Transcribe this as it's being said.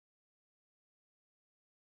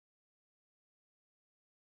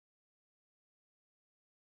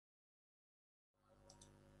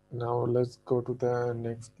Now let's go to the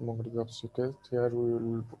next MongoDB object. Here we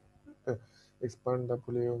will uh, expand the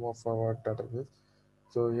volume of our database.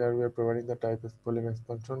 So here we are providing the type is volume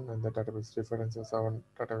expansion and the database references our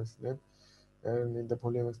database name. And in the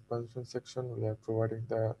volume expansion section, we are providing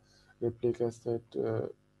the Replicaset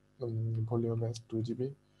volume as 2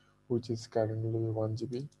 GB, which is currently 1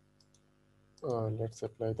 GB. Let's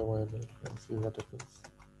apply the YAML and see what happens.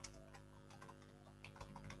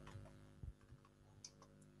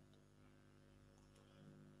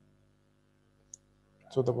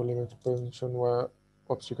 So the volume expansion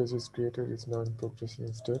obstacle is created is now in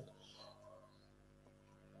progressing state.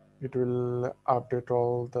 It will update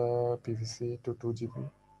all the PVC to 2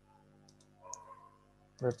 GB.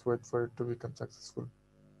 Let's wait for it to become successful.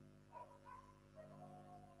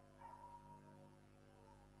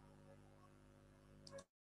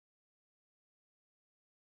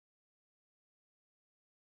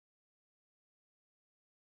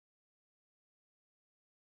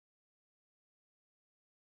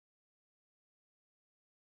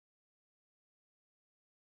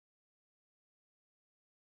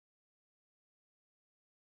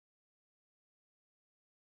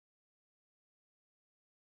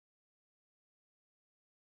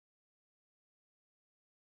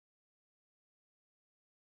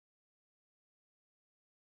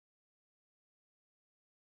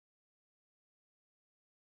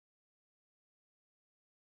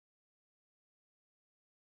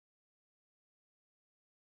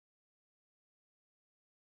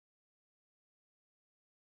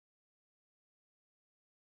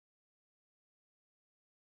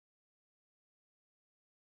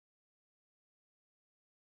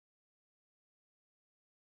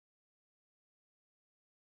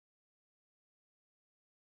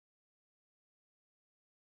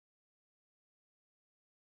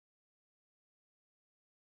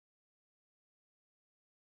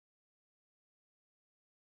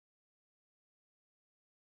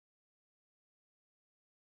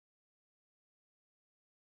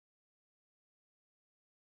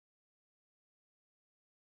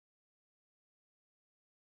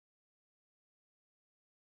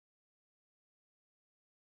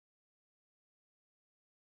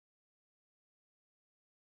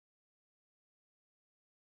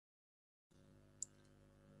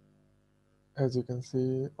 As you can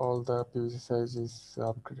see, all the PVC size is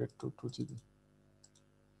upgraded to 2 GB.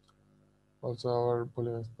 Also, our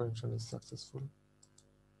volume expansion is successful.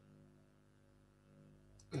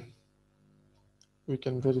 We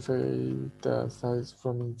can verify the size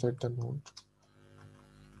from inside the node.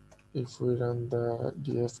 If we run the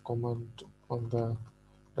df command on the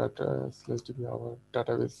data/db our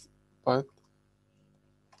database path,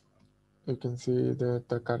 you can see that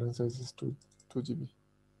the current size is 2 GB.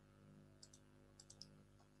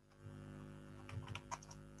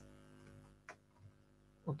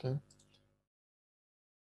 Okay.